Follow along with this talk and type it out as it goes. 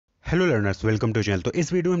Hello learners, welcome to channel. तो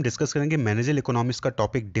इस video में हम डिस्कस करेंगे मैनेजरियल इकोनॉमिक्स का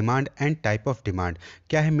topic demand and type of demand.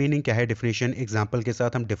 क्या है मीनिंग, क्या है डेफिनेशन, एग्जांपल के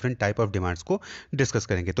साथ हम डिफरेंट टाइप ऑफ डिमांड्स को डिस्कस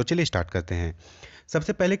करेंगे। तो चलिए स्टार्ट करते हैं।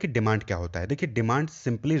 सबसे पहले कि डिमांड क्या होता है। देखिए, डिमांड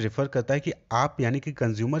सिंपली रिफर करता है कि आप यानी कि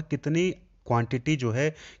कंज्यूमर कितनी क्वांटिटी जो है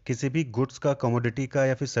किसी भी गुड्स का, कमोडिटी का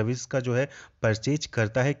या फिर सर्विस का जो है परचेज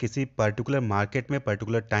करता है किसी पर्टिकुलर मार्केट में,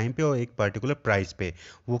 पर्टिकुलर टाइम पे और एक पर्टिकुलर प्राइस पे,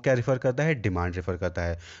 वो क्या रिफर करता है, डिमांड रिफर करता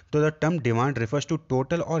है। तो the term demand refers to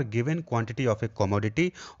total or given quantity of a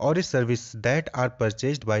commodity or a service that are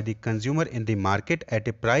purchased by the consumer in the market at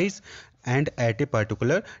a price and eight a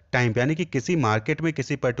particular time पे, यानी कि किसी market में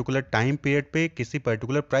किसी particular time period पे किसी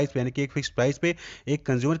particular price पे, यानी कि एक फिक्स प्राइस पे एक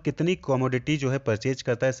कंज्यूमर कितनी कमोडिटी जो है परचेज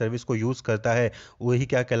करता है, सर्विस को यूज़ करता है, वही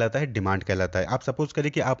क्या कहलाता है, डिमांड कहलाता है। आप सपोज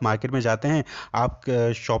करिए कि आप मार्केट में जाते हैं, आप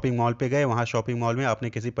शॉपिंग मॉल पे गए, वहाँ शॉपिंग मॉल में आपने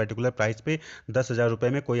किसी पर्टिकुलर प्राइस पे 10,000 रुपये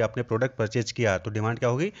में कोई आपने प्रोडक्ट परचेज किया, तो डिमांड क्या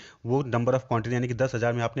होगी, वो नंबर ऑफ क्वांटिटी, यानी कि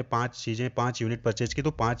 10,000 में आपने 5 चीज़ें 5 यूनिट परचेज की,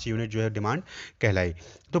 तो 5 यूनिट जो है डिमांड कहलाई।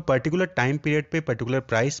 तो पर्टिकुलर टाइम पीरियड पे पर्टिकुलर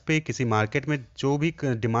प्राइस पे किसी मार्केट में जो भी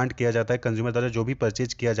डिमांड किया जाता है, कंज्यूमर द्वारा जो भी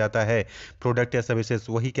परचेज किया जाता है प्रोडक्ट या सर्विसेज,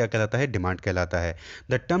 वही क्या कहलाता है, डिमांड कहलाता है।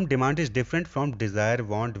 The term demand is different from Dzire,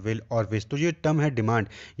 want, will और विश। तो ये टर्म है डिमांड,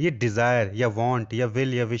 ये डिजायर या वांट या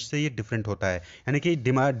विल या विश से ये डिफरेंट होता है। यानी कि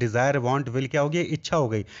डिमांड, डिजायर, वांट, विल क्या हो गया, इच्छा हो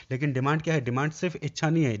गई, लेकिन डिमांड क्या है, डिमांड सिर्फ इच्छा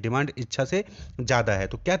नहीं है, डिमांड इच्छा से ज़्यादा है।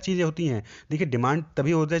 तो क्या चीज़ें होती हैं, देखिए डिमांड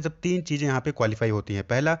तभी होता है जब 3 चीज़ें यहाँ पे क्वालिफाई होती हैं।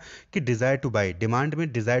 पहला कि डिज़ायर टू बाई, डिमांड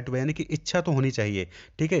में डिज़ायर टू बाई यानी कि इच्छा तो होनी चाहिए,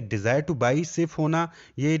 ठीक है। डिज़ायर टू बाई सिर्फ होना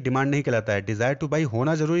ये डिमांड नहीं कहलाता है, डिज़ायर टू बाई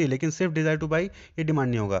होना जरूरी है, लेकिन सिर्फ डिज़ायर टू बाई ये डिमांड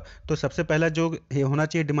नहीं होगा। तो सबसे पहला जो ये होना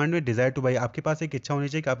चाहिए डिमांड में, डिज़ायर टू बाई, आपके पास एक इच्छा होनी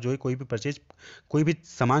चाहिए कि आप जो है कोई भी परचेज, कोई भी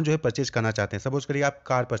सामान जो है परचेज करना चाहते हैं। सपोज करिए आप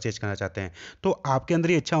कार परचेज करना चाहते हैं, तो आपके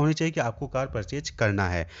अंदर ये इच्छा होनी चाहिए कि आपको कार परचेज करना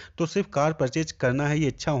है। तो सिर्फ कार परचेज करना है, ये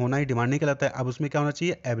इच्छा होना ही डिमांड नहीं कहलाता है। अब उसमें क्या होना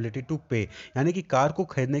चाहिए, एबिलिटी टू पे, यानी कि कार को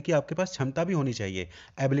खरीदने की आपके पास क्षमता भी होनी चाहिए।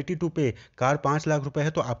 एबिलिटी टू पे, कार 5 लाख रुपए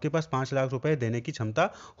है तो आपके पास 5 लाख रुपए देने की क्षमता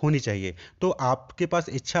होनी चाहिए। तो आपके पास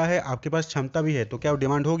इच्छा है, आपके पास क्षमता भी है, तो क्या वो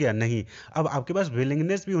डिमांड हो गया, नहीं। अब आपके पास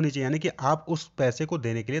विलिंगनेस भी होनी चाहिए, यानी कि आप उस पैसे को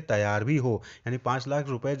देने के लिए तैयार भी हो, यानी 5 लाख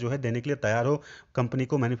रुपए जो है देने के लिए तैयार हो कंपनी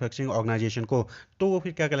को, मैन्युफैक्चरिंग ऑर्गेनाइजेशन को, तो वो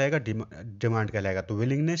फिर क्या कहलाएगा, डिमांड कहलाएगा। तो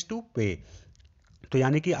विलिंगनेस टू पे, तो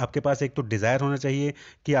यानी कि आपके पास एक तो डिज़ायर होना चाहिए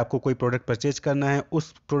कि आपको कोई प्रोडक्ट परचेज करना है,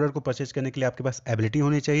 उस प्रोडक्ट को परचेज करने के लिए आपके पास एबिलिटी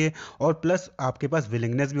होनी चाहिए, और प्लस आपके पास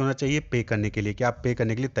विलिंगनेस भी होना चाहिए पे करने के लिए, कि आप पे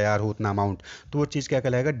करने के लिए तैयार हो उतना अमाउंट, तो वो चीज़ क्या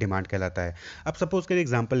कहलाएगा, डिमांड कहलाता है। अब सपोज करिए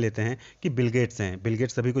एग्जांपल लेते हैं कि बिल गेट्स हैं, बिल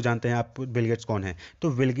गेट्स सभी को जानते हैं, आप बिल गेट्स कौन है। तो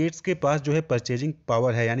बिल गेट्स के पास जो है परचेजिंग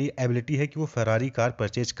पावर है, यानी एबिलिटी है कि वो फरारी कार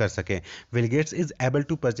परचेज कर सकें। Bill Gates is able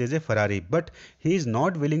to purchase a Ferrari but he is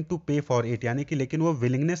not willing to पे फॉर इट, यानी कि लेकिन वो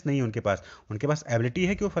विलिंगनेस नहीं है उनके पास एबिलिटी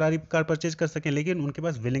है कि वो फरारी कार परचेज कर सकें, लेकिन उनके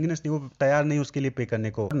पास विलिंगनेस नहीं, वो तैयार नहीं उसके लिए पे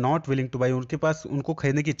करने को, नॉट विलिंग टू बाई, उनके पास उनको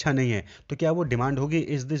खरीदने की इच्छा नहीं है। तो क्या वो डिमांड होगी,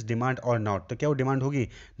 इज दिस डिमांड और नॉट, तो क्या वो डिमांड होगी।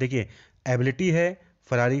 देखिए, एबिलिटी है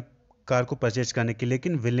फरारी कार को परचेज करने की,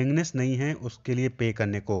 लेकिन विलिंगनेस नहीं है उसके लिए पे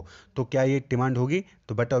करने को, तो क्या ये डिमांड होगी,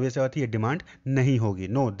 तो बट ऑब्वियस बात है ये डिमांड नहीं होगी।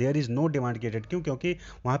 No, there is no demand created, क्यों, क्योंकि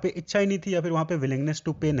वहाँ पे इच्छा ही नहीं थी या फिर वहाँ पे विलिंगनेस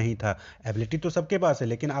टू पे नहीं था। एबिलिटी तो सबके पास है,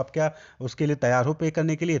 लेकिन आप क्या उसके लिए तैयार हो पे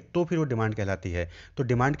करने के लिए, तो फिर वो डिमांड कहलाती है। तो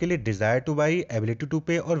डिमांड के लिए desire two by, ability to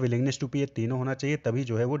पे और विलिंगनेस टू पे, ये तीनों होना चाहिए, तभी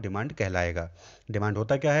जो है वो डिमांड कहलाएगा। डिमांड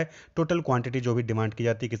होता क्या है, टोटल क्वांटिटी जो भी डिमांड की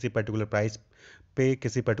जाती है किसी पर्टिकुलर प्राइस पे,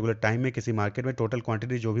 किसी पर्टिकुलर टाइम में, किसी मार्केट में, टोटल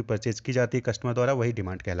क्वांटिटी जो भी परचेज की जाती है कस्टमर द्वारा, वही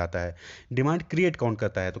डिमांड कहलाता है। डिमांड क्रिएट कौन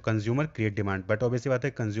करता है, तो consumer create demand, but obviously बात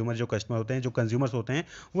है कंज्यूमर जो कस्टमर होते हैं, जो कंज्यूमर्स होते हैं,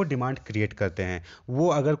 वो डिमांड क्रिएट करते हैं। वो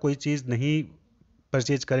अगर कोई चीज़ नहीं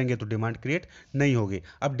परचेज करेंगे तो डिमांड क्रिएट नहीं होगी।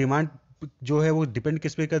 अब डिमांड जो है वो डिपेंड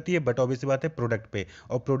किस पे करती है, बट ऑब्वियसली बात है प्रोडक्ट पे,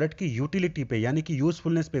 और प्रोडक्ट की यूटिलिटी पे, यानी कि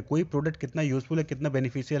यूजफुलनेस पे, कोई प्रोडक्ट कितना यूजफुल है, कितना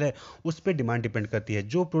बेनिफिशियल है, उस पर डिमांड डिपेंड करती है।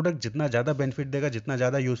 जो प्रोडक्ट जितना ज़्यादा बेनिफिट देगा, जितना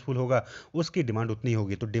ज़्यादा यूजफुल होगा, उसकी डिमांड उतनी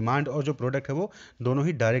होगी। तो डिमांड और जो प्रोडक्ट है वो दोनों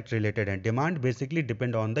ही डायरेक्ट रिलेटेड हैं। Demand basically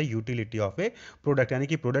depend on the utility of A product, यानी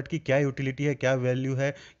कि प्रोडक्ट की क्या यूटिलिटी है, क्या वैल्यू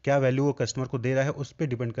है, क्या वैल्यू वो कस्टमर को दे रहा है, उस पर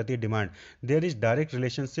डिपेंड करती है demand. There is direct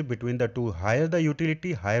relationship between the two, higher the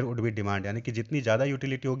utility higher would be demand, यानी कि जितनी ज़्यादा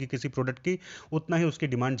यूटिलिटी होगी किसी प्रोडक्ट की, उतना ही उसकी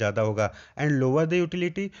डिमांड ज़्यादा होगा। And lower the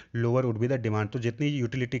utility lower would be the demand, तो जितनी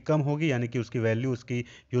यूटिलिटी कम होगी, यानी कि उसकी वैल्यू, उसकी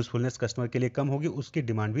यूजफुलनेस कस्टमर के लिए कम होगी, उसकी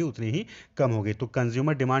डिमांड भी उतनी ही कम होगी। तो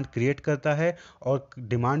कंज्यूमर डिमांड क्रिएट करता है, और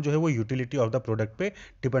डिमांड जो है वो यूटिलिटी ऑफ द प्रोडक्ट पे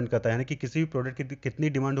डिपेंड करता है, यानी कि किसी भी प्रोडक्ट की कितनी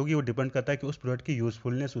डिमांड होगी वो डिपेंड करता है कि उस प्रोडक्ट की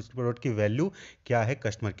यूजफुलनेस, उस प्रोडक्ट की वैल्यू क्या है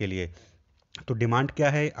कस्टमर के लिए। तो डिमांड क्या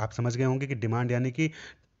है, आप समझ गए होंगे कि डिमांड यानी कि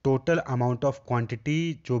टोटल अमाउंट ऑफ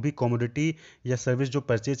क्वांटिटी, जो भी कमोडिटी या सर्विस जो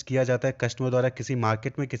परचेज किया जाता है कस्टमर द्वारा किसी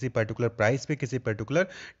मार्केट में किसी पर्टिकुलर प्राइस पे किसी पर्टिकुलर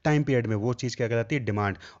टाइम पीरियड में, वो चीज़ क्या कहलाती है?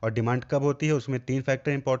 डिमांड। और डिमांड कब होती है? उसमें तीन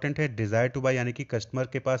फैक्टर इंपॉर्टेंट है। डिज़ायर टू बाय, यानी कि कस्टमर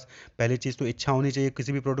के पास पहली चीज़ तो इच्छा होनी चाहिए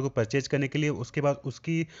किसी भी प्रोडक्ट को परचेज करने के लिए, उसके बाद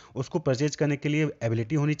उसको परचेज करने के लिए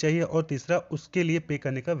एबिलिटी होनी चाहिए, और तीसरा उसके लिए पे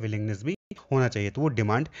करने का विलिंगनेस भी होना चाहिए, तो वो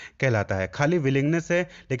डिमांड कहलाता है। खाली विलिंगनेस है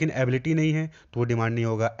लेकिन एबिलिटी नहीं है तो वो डिमांड नहीं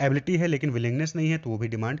होगा, एबिलिटी है लेकिन विलिंगनेस नहीं है तो वो भी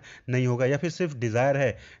डिमांड नहीं होगा, या फिर सिर्फ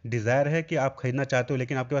डिज़ायर है कि आप खरीदना चाहते हो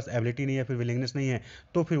लेकिन आपके पास एबिलिटी नहीं है, फिर विलिंगनेस नहीं है,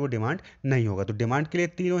 तो फिर वो डिमांड नहीं होगा। तो डिमांड के लिए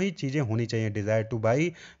तीनों ही चीज़ें होनी चाहिए, desire two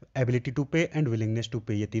by, ability to पे एंड विलिंगनेस टू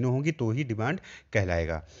पे, ये तीनों होंगी तो ही डिमांड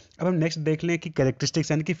कहलाएगा। अब हम नेक्स्ट देख लें कि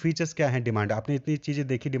कैरेक्टरिस्टिक्स यानी कि फीचर्स क्या हैं डिमांड। आपने इतनी चीज़ें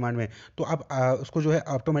देखी डिमांड में, तो आप उसको जो है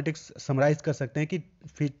ऑटोमेटिक समराइज कर सकते हैं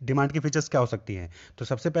कि डिमांड की फीचर्स क्या हो सकती हैं। तो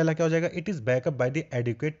सबसे पहला क्या हो जाएगा? It is backup by the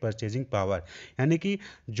adequate purchasing power, यानी कि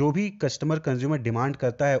जो भी कस्टमर कंज्यूमर डिमांड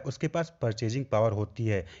करता है उसके पास परचेजिंग पावर होती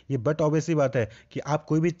है। ये बट ऑब्वियसली बात है कि आप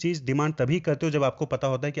कोई भी चीज़ डिमांड तभी करते हो जब आपको पता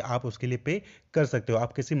होता है कि आप उसके लिए पे कर सकते हो।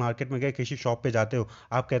 आप किसी मार्केट में गए, किसी शॉप पे जाते हो,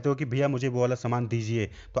 आप कहते हो कि भैया मुझे वो वाला सामान दीजिए,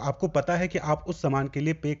 तो आपको पता है कि आप उस सामान के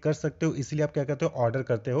लिए पे कर सकते हो, इसलिए आप क्या करते हो? ऑर्डर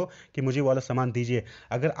करते हो कि मुझे वो वाला सामान दीजिए।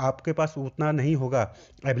 अगर आपके पास उतना नहीं होगा,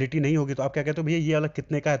 एबिलिटी नहीं होगी, तो आप क्या कहते हो? भैया ये वाला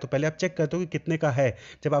कितने का है? तो पहले आप चेक करते हो कि कितने का है।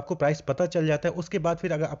 जब आपको प्राइस पता चल जाता है उसके बाद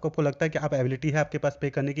फिर अगर आपको लगता है कि आप एबिलिटी है आपके पास पे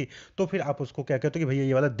करने की, तो फिर आप उसको क्या कहते हो कि भैया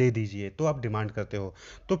ये वाला दे दीजिए, तो आप डिमांड करते हो।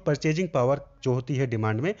 तो परचेजिंग पावर जो होती है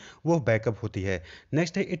डिमांड में, वो बैकअप होती है।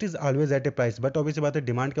 नेक्स्ट है it is always at A price, but obvious बात है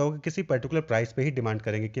डिमांड क्या होगा? किसी पर्टिकुलर प्राइस पे ही डिमांड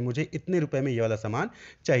करेंगे कि मुझे इतने रुपए में ये वाला सामान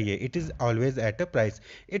चाहिए। It is always at a price.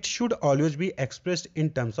 It should always be expressed in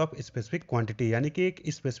terms of specific quantity, यानी कि एक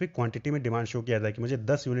स्पेसिफिक क्वांटिटी में डिमांड शो किया जाता है कि मुझे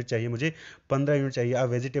 10 यूनिट चाहिए, मुझे 15 यूनिट चाहिए। आप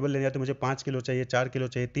वेजिटेबल लेने जाते हो, मुझे 5 किलो चाहिए, 4 किलो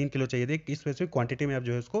चाहिए, 3 किलो चाहिए, एक स्पेसिफिक क्वांटिटी में आप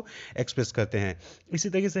जो है उसको एक्सप्रेस करते हैं। इसी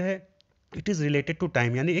तरीके से है it is related to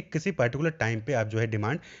time, यानी एक किसी पर्टिकुलर टाइम पे आप जो है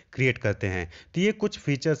डिमांड क्रिएट करते हैं। तो ये कुछ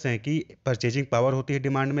फीचर्स हैं कि परचेजिंग पावर होती है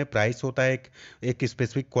डिमांड में, प्राइस होता है, एक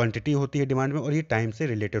स्पेसिफिक क्वांटिटी होती है डिमांड में, और ये टाइम से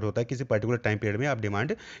रिलेटेड होता है, किसी पर्टिकुलर टाइम पीरियड में आप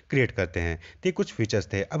डिमांड क्रिएट करते हैं। तो ये कुछ फीचर्स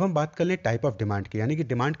थे। अब हम बात कर लें टाइप ऑफ डिमांड की, यानी कि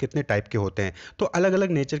डिमांड कितने टाइप के होते हैं। तो अलग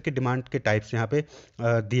अलग नेचर के डिमांड के टाइप्स यहाँ पे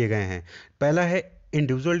दिए गए हैं। पहला है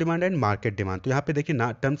individual demand and market demand. तो यहाँ पे देखिए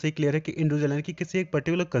ना टर्म से ही क्लियर है कि इंडिविजुअल यानी कि किसी एक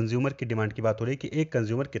पर्टिकुलर कंज्यूमर की डिमांड की बात हो रही है कि एक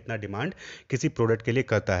कंज्यूमर कितना डिमांड किसी प्रोडक्ट के लिए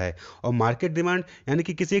करता है। और मार्केट डिमांड यानी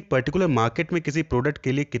कि किसी एक पर्टिकुलर मार्केट में किसी प्रोडक्ट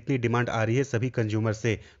के लिए कितनी डिमांड आ रही है सभी कंज्यूमर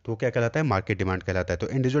से, तो वो क्या कहलाता है? मार्केट डिमांड कहलाता है। तो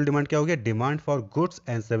इंडिविजुअल डिमांड क्या हो गया? Demand for goods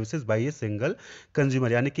and services by a single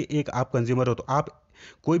consumer, यानी कि एक आप कंज्यूमर हो तो आप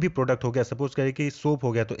कोई भी प्रोडक्ट हो गया, सपोज करें कि सोप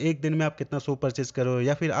हो गया, तो एक दिन में आप कितना सोप परचेज कर रहे हो,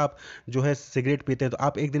 या फिर आप जो है सिगरेट पीते हैं तो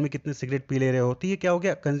आप एक दिन में कितने सिगरेट पी ले रहे हो, तो ये क्या हो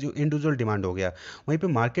गया? इंडिविजुअल डिमांड हो गया। वहीं पे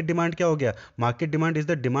मार्केट डिमांड क्या हो गया? Market demand is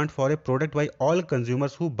the demand for a product by all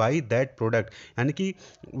consumers who by that product, यानी कि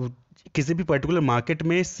किसी भी पर्टिकुलर मार्केट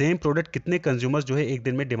में सेम प्रोडक्ट कितने कंज्यूमर्स जो है एक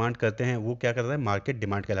दिन में डिमांड करते हैं, वो क्या करता है? मार्केट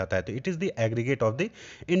डिमांड कहलाता है। तो it is the aggregate of the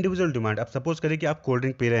individual demand. अब सपोज करें कि आप कोल्ड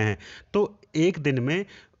ड्रिंक पी रहे हैं, तो एक दिन में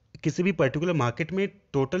किसी भी पर्टिकुलर मार्केट में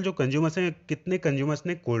टोटल जो कंज्यूमर्स हैं, कितने कंज्यूमर्स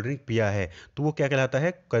ने कोल्ड ड्रिंक पिया है, तो वो क्या कहलाता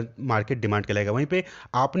है? मार्केट डिमांड कहलाएगा। वहीं पे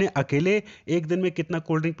आपने अकेले एक दिन में कितना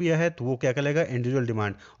कोल्ड ड्रिंक पिया है, तो वो क्या कहलाएगा? Individual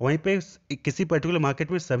demand. वहीं पे किसी पर्टिकुलर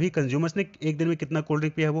मार्केट में सभी कंज्यूमर्स ने एक दिन में कितना कोल्ड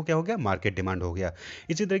ड्रिंक पिया है, वो क्या हो गया? मार्केट डिमांड हो गया।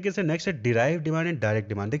 इसी तरीके से नेक्स्ट है derive demand and direct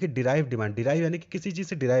demand. देखिए डिराइव डिमांड, डिराइव यानी कि किसी चीज़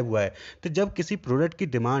से डिराइव हुआ है, तो जब किसी प्रोडक्ट की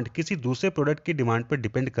डिमांड किसी दूसरे प्रोडक्ट की डिमांड पर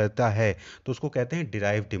डिपेंड करता है तो उसको कहते हैं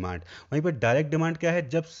डिराइव डिमांड। वहीं पर डायरेक्ट डिमांड क्या है?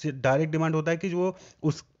 जब डायरेक्ट डिमांड होता है कि जो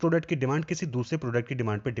उस प्रोडक्ट की डिमांड किसी दूसरे प्रोडक्ट की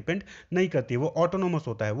डिमांड पे डिपेंड नहीं करती है, वो ऑटोनोमस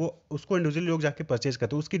होता है, वो उसको इंडिविजुअल लोग जाके परचेज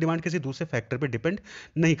करते हैं, उसकी डिमांड किसी दूसरे फैक्टर पे डिपेंड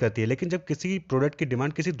नहीं करती है। लेकिन जब किसी प्रोडक्ट की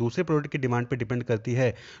डिमांड किसी दूसरे प्रोडक्ट की डिमांड पे डिपेंड करती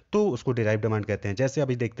है तो उसको डिराइव डिमांड कहते हैं। जैसे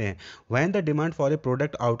अभी देखते हैं, when the demand for a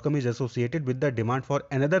product outcome is associated with the demand for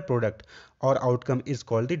another product और outcome is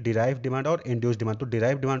called the derive demand और इंड्यूस्ड डिमांड। तो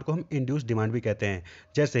डिराइव डिमांड को हम इंड्यूस्ड डिमांड भी कहते हैं।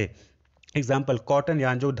 जैसे एग्जाम्पल, कॉटन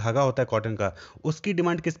यान जो धागा होता है कॉटन का, उसकी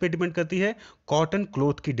डिमांड किस पे डिपेंड करती है? कॉटन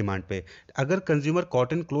क्लोथ की डिमांड पे। अगर कंज्यूमर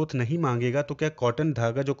कॉटन क्लोथ नहीं मांगेगा तो क्या कॉटन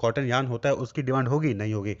धागा जो कॉटन यान होता है उसकी डिमांड होगी?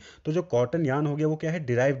 नहीं होगी। तो जो कॉटन यान हो गया वो क्या है?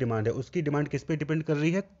 डिराइव डिमांड है। उसकी डिमांड किस पे डिपेंड कर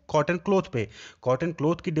रही है? कॉटन क्लोथ पे। कॉटन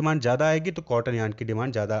क्लोथ की डिमांड ज़्यादा आएगी तो कॉटन यान की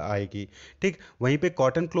डिमांड ज़्यादा आएगी। ठीक, वहीं पे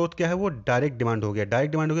कॉटन क्लोथ क्या है? वो डायरेक्ट डिमांड हो गया।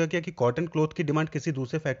 डायरेक्ट डिमांड हो गया क्या कि कॉटन क्लोथ की डिमांड किसी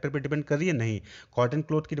दूसरे फैक्टर पे डिपेंड कर रही है? नहीं, कॉटन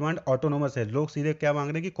क्लोथ की डिमांड ऑटोनोमस है। लोग सीधे क्या मांग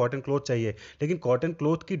रहे हैं कि कॉटन क्लोथ चाहिए, रही है, लेकिन कॉटन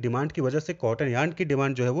क्लोथ की डिमांड की वजह से कॉटन यार्न की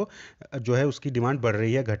डिमांड जो है वो जो है उसकी डिमांड बढ़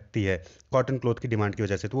रही है, घटती है कॉटन क्लोथ की डिमांड की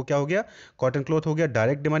वजह से। तो वो क्या हो गया, कॉटन क्लोथ हो गया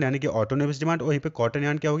डायरेक्ट डिमांड यानी कि ऑटोनोमस डिमांड, वहीं पे कॉटन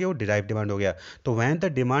यार्न क्या हो गया, वो डिराइव डिमांड हो गया। तो when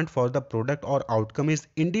the demand for the product और outcome is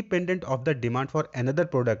independent of the demand for another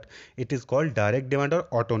product, it is called direct demand और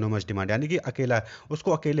ऑटोनोमस डिमांड, यानी कि अकेला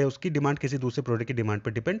उसको अकेले उसकी डिमांड किसी दूसरे प्रोडक्ट की डिमांड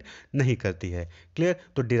पर डिपेंड नहीं करती है। क्लियर।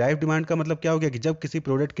 तो डिराइव डिमांड का मतलब क्या हो गया कि जब किसी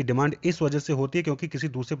प्रोडक्ट की डिमांड इस वजह से होती है क्योंकि किसी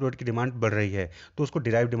दूसरे प्रोडक्ट की डिमांड बढ़ रही है, तो उसको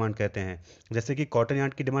डिराइव डिमांड कहते हैं। जैसे कि कॉटन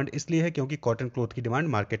यार्न की डिमांड इसलिए है क्योंकि कॉटन क्लोथ की डिमांड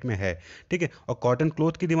मार्केट में है, ठीक है। और कॉटन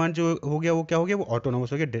क्लोथ की डिमांड जो हो गया वो क्या हो गया, वो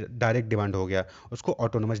ऑटोनोमस हो गया, डायरेक्ट डिमांड हो गया, उसको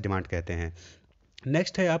ऑटोनोमस डिमांड कहते हैं।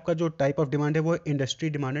 नेक्स्ट है आपका जो टाइप ऑफ डिमांड है वो है industry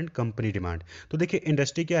demand and company demand. तो देखिए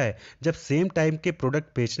इंडस्ट्री क्या है, जब सेम टाइम के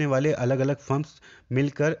प्रोडक्ट बेचने वाले अलग अलग फर्म्स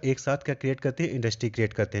मिलकर एक साथ क्या क्रिएट करती है, इंडस्ट्री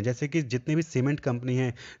क्रिएट करते हैं। जैसे कि जितने भी सीमेंट कंपनी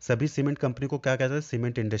हैं, सभी सीमेंट कंपनी को क्या कहता है,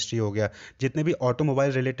 सीमेंट इंडस्ट्री हो गया। जितने भी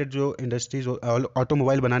ऑटोमोबाइल रिलेटेड जो इंडस्ट्रीज,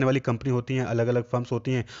 ऑटोमोबाइल बनाने वाली कंपनी होती हैं, अलग अलग फर्म्स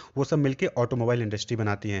होती हैं, वो सब मिलकर ऑटोमोबाइल इंडस्ट्री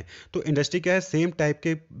बनाती हैं। तो इंडस्ट्री क्या है, सेम टाइप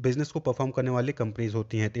के बिजनेस को परफॉर्म करने वाली कंपनीज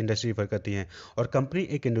होती हैं, तो इंडस्ट्री रिफर करती हैं। और कंपनी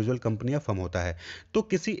एक इंडिविजुअल कंपनी या फर्म होता है। तो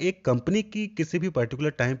किसी एक कंपनी की किसी भी पर्टिकुलर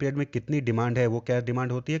टाइम पीरियड में कितनी डिमांड है, वो क्या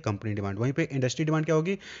डिमांड होती है, कंपनी डिमांड। वहीं पे इंडस्ट्री डिमांड क्या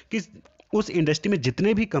होगी कि उस इंडस्ट्री में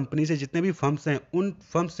जितने भी कंपनी से जितने भी फर्म्स हैं, उन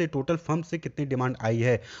फर्म्स से टोटल फर्म्स से कितनी डिमांड आई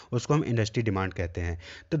है, उसको हम इंडस्ट्री डिमांड कहते हैं।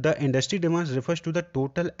 तो the industry demand refers to the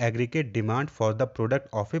total aggregate demand for the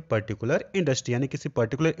product of a particular industry, यानी किसी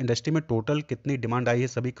पर्टिकुलर इंडस्ट्री में टोटल कितनी डिमांड आई है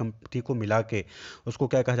सभी कंपनी को मिला के, उसको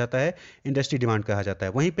क्या कहा जाता है, इंडस्ट्री डिमांड कहा जाता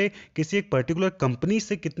है। वहीं पे किसी एक पर्टिकुलर कंपनी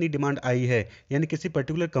से कितनी डिमांड आई है, यानी किसी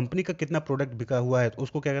पर्टिकुलर कंपनी का कितना प्रोडक्ट बिका हुआ है, तो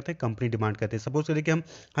उसको क्या कहते हैं, कंपनी डिमांड कहते हैं। सपोज करिए कि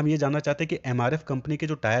हम ये जानना चाहते हैं कि एमआरएफ कंपनी के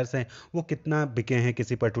जो टायर्स हैं वो कितना बिके हैं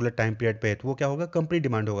किसी पर्टिकुलर टाइम पीरियड पे, तो वो क्या होगा, कंपनी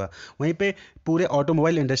डिमांड होगा। वहीं पे पूरे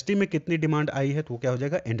ऑटोमोबाइल इंडस्ट्री में कितनी डिमांड आई है, तो वो क्या हो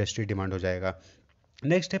जाएगा, इंडस्ट्री डिमांड हो जाएगा।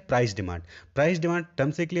 नेक्स्ट है price demand. Price demand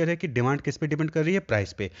term से क्लियर है कि डिमांड किस पे डिपेंड कर रही है,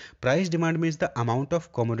 प्राइस पे। Price demand means the amount of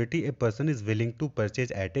commodity a person is willing to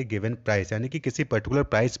purchase eight A given price, यानी कि किसी पर्टिकुलर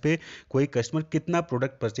प्राइस पे कोई कस्टमर कितना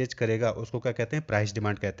प्रोडक्ट परचेज करेगा, उसको क्या कहते हैं, प्राइस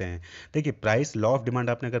डिमांड कहते हैं। देखिए प्राइस लॉ ऑफ डिमांड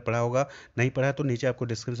आपने अगर पढ़ा होगा, नहीं पढ़ा है तो नीचे आपको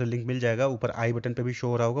डिस्क्रिप्शन लिंक मिल जाएगा, ऊपर आई बटन पर भी शो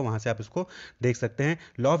हो रहा होगा, वहां से आप इसको देख सकते हैं।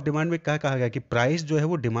 लॉ ऑफ डिमांड में क्या कहा गया कि प्राइस जो है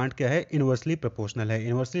वो डिमांड क्या है, इनवर्सली प्रोपोर्शनल है,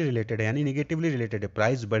 इनवर्सली रिलेटेड है, यानी निगेटिवली रिलेटेड है।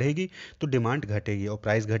 प्राइस बढ़ेगी तो डिमांड घटेगी और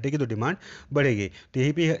प्राइस घटेगी तो डिमांड बढ़ेगी। तो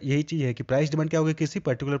यही चीज है कि प्राइस डिमांड क्या होगी, किसी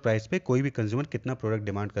पर्टिकुलर प्राइस पे कोई भी कंज्यूमर कितना प्रोडक्ट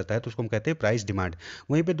डिमांड करता है, तो उसको हम कहते हैं प्राइस डिमांड।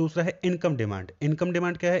 वहीं पे दूसरा है इनकम डिमांड। इनकम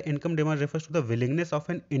डिमांड क्या है, income demand refers to the willingness of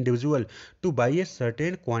an individual two by a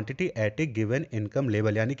certain quantity eight A given income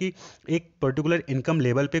level, यानी कि एक पर्टिकुलर इनकम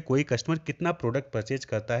लेवल पे कोई कस्टमर कितना प्रोडक्ट परचेज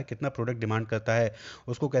करता है, कितना प्रोडक्ट डिमांड करता है,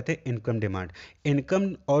 उसको कहते हैं इनकम डिमांड। इनकम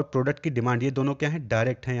और प्रोडक्ट की डिमांड ये दोनों क्या है,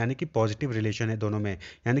 डायरेक्ट है, यानी कि पॉजिटिव रिलेशन है दोनों में।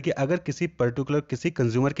 यानी कि अगर किसी पर्टिकुलर किसी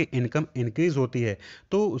कंज्यूमर की इनकम इंक्रीज होती है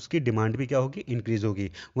तो उसकी डिमांड भी क्या होगी, इंक्रीज होगी।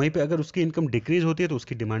 वहीं पे अगर उसकी इनकम डिक्रीज होती है तो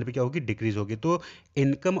उसकी डिमांड भी क्या होगी, डिक्रीज होगी। तो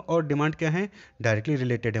इनकम और डिमांड क्या है, डायरेक्टली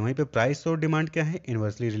रिलेटेड है। वहीं पे प्राइस और डिमांड क्या है,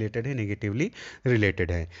 इनवर्सली रिलेटेड है, नेगेटिवली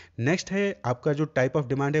रिलेटेड है। नेक्स्ट है आपका जो टाइप ऑफ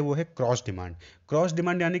डिमांड है वो है क्रॉस डिमांड। क्रॉस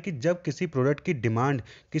डिमांड यानी कि जब किसी प्रोडक्ट की डिमांड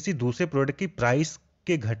किसी दूसरे प्रोडक्ट की प्राइस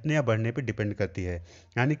के घटने या बढ़ने पे डिपेंड करती है।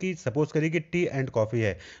 यानी कि सपोज करिए कि टी एंड कॉफी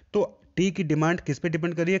है, तो टी की डिमांड किस पे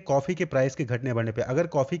डिपेंड कर रही है, कॉफी के प्राइस के घटने बढ़ने पे। अगर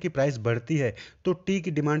कॉफी की प्राइस बढ़ती है तो टी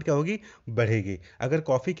की डिमांड क्या होगी, बढ़ेगी। अगर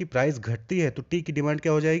कॉफी की प्राइस घटती है तो टी की डिमांड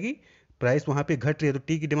क्या हो जाएगी, प्राइस वहां पे घट रही है तो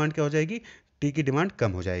टी की डिमांड क्या हो जाएगी, टी की डिमांड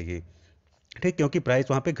कम हो जाएगी। ठीक, क्योंकि प्राइस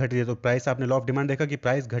वहां पे घट रही है तो प्राइस, आपने लॉ ऑफ डिमांड देखा कि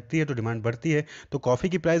प्राइस घटती है तो डिमांड बढ़ती है। तो कॉफी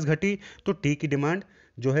की प्राइस घटी तो टी की डिमांड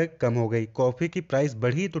जो है कम हो गई, कॉफी की प्राइस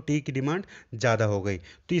बढ़ी तो टी की डिमांड ज्यादा हो गई।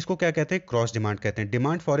 तो इसको क्या कहते हैं, क्रॉस डिमांड कहते हैं।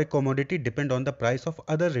 Demand for a commodity depend on the price of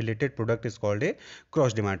other related product is called a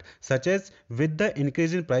cross demand. Such as with the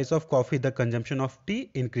increase in price of coffee the consumption of T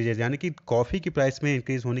increases, यानी कि coffee की price में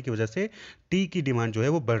increase होने की वजह से T की demand जो है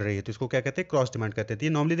वो बढ़ रही है, तो इसको क्या कहते हैं, क्रॉस डिमांड कहते हैं। ये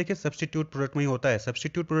नॉर्मली देखिए सब्सटीट्यूट प्रोडक्ट में ही होता है।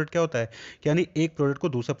 सब्सटीट्यूट प्रोडक्ट क्या होता है, यानी एक प्रोडक्ट को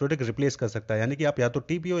दूसरा प्रोडक्ट रिप्लेस कर सकता है, यानी कि आप या तो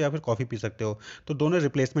टी पियो या फिर कॉफी पी सकते हो, तो दोनों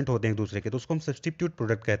रिप्लेसमेंट होते हैं एक दूसरे के, तो उसको हम सब्सटीट्यूट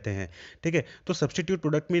प्रोडक्ट कहते हैं। ठीक है, तो सब्सटीट्यूट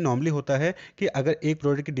प्रोडक्ट में नॉर्मली होता है कि अगर एक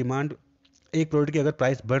प्रोडक्ट की डिमांड, एक प्रोडक्ट की अगर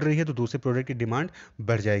प्राइस बढ़ रही है तो दूसरे प्रोडक्ट की डिमांड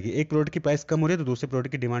बढ़ जाएगी, एक प्रोडक्ट की प्राइस कम हो रही है तो दूसरे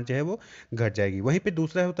प्रोडक्ट की डिमांड जो है वो घट जाएगी। वहीं पे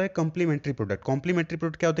दूसरा होता है कॉम्प्लीमेंट्री प्रोडक्ट। कॉम्प्लीमेंट्री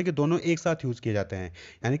प्रोडक्ट क्या होता है कि दोनों एक साथ यूज किए जाते हैं,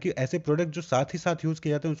 यानी कि ऐसे प्रोडक्ट जो साथ ही साथ यूज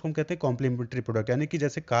किए जाते हैं उसको हम कहते हैं कॉम्प्लीमेंट्री प्रोडक्ट। यानी कि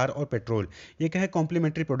जैसे कार और पेट्रोल, ये क्या है,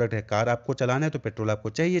 कॉम्प्लीमेंट्री प्रोडक्ट है। कार आपको चलाना है तो पेट्रोल आपको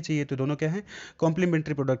चाहिए चाहिए, तो दोनों क्या है,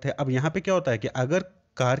 कॉम्प्लीमेंट्री प्रोडक्ट है। अब यहाँ पे क्या होता है कि अगर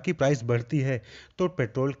कार की प्राइस बढ़ती है तो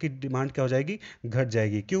पेट्रोल की डिमांड क्या हो जाएगी, घट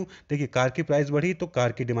जाएगी। क्यों? देखिए, कार की प्राइस बढ़ी तो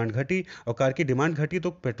कार की डिमांड घटी, और कार की डिमांड घटी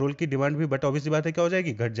तो पेट्रोल की डिमांड भी, बट ऑब्वियस सी बात है क्या हो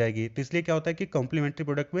जाएगी, घट जाएगी। तो इसलिए क्या होता है कि कॉम्प्लीमेंट्री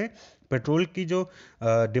प्रोडक्ट में पेट्रोल की जो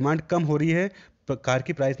डिमांड कम हो रही है कार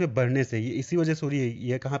की प्राइस में बढ़ने से, ये इसी वजह से हो रही है।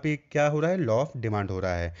 ये कहाँ पे क्या हो रहा है, लॉ ऑफ डिमांड हो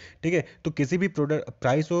रहा है। ठीक है, तो किसी भी प्रोडक्ट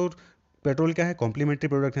प्राइस और पेट्रोल क्या है, कॉम्प्लीमेंट्री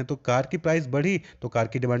प्रोडक्ट है, तो कार की प्राइस बढ़ी तो कार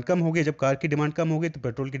की डिमांड कम हो गई। जब कार की डिमांड कम हो गई तो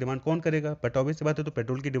पेट्रोल की डिमांड कौन करेगा, बट ऑब्वियस सी बात है, तो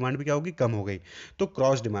पेट्रोल की डिमांड भी क्या होगी, कम हो गई। तो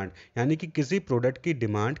क्रॉस डिमांड, यानी कि किसी प्रोडक्ट की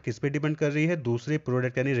डिमांड किस पे डिपेंड कर रही है, दूसरे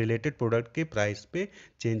प्रोडक्ट यानी रिलेटेड प्रोडक्ट के प्राइस पे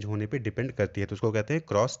चेंज होने पे डिपेंड करती है, तो उसको कहते हैं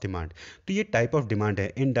क्रॉस डिमांड। तो ये टाइप ऑफ डिमांड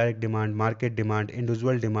है, indirect demand, market demand,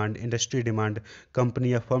 individual demand, industry demand,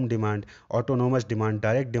 company या firm demand, autonomous demand,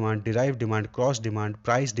 direct demand, derive demand, cross demand,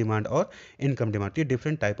 price demand और इनकम डिमांड। तो ये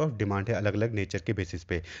डिफरेंट टाइप ऑफ डिमांड है अलग अलग नेचर के basis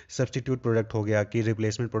पे। सब्सटीट्यूट प्रोडक्ट हो गया कि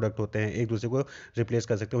रिप्लेसमेंट प्रोडक्ट होते हैं, एक दूसरे को रिप्लेस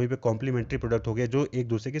कर सकते हैं। वहीं पे कॉम्प्लीमेंट्री प्रोडक्ट हो गया जो एक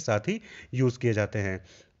दूसरे के साथ ही यूज़ किए जाते हैं।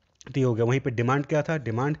 तो ये हो गया। वहीं पे डिमांड क्या था,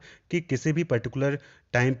 डिमांड कि किसी भी पर्टिकुलर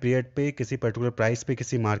टाइम पीरियड पे, किसी पर्टिकुलर प्राइस पे,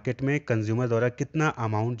 किसी मार्केट में कंज्यूमर द्वारा कितना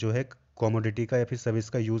अमाउंट जो है कॉमोडिटी का या फिर सर्विस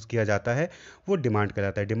का यूज़ किया जाता है, वो डिमांड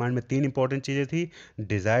कहलाता है। डिमांड में तीन इंपॉर्टेंट चीज़ें थी,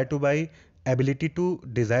 desire two by, ability to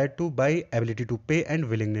desire two by, ability to पे एंड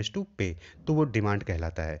विलिंगनेस टू पे। तो वो डिमांड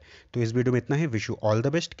कहलाता है। तो इस वीडियो में इतना ही। Wish you all the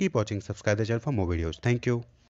best, keep watching, subscribe the channel for more videos. Thank you.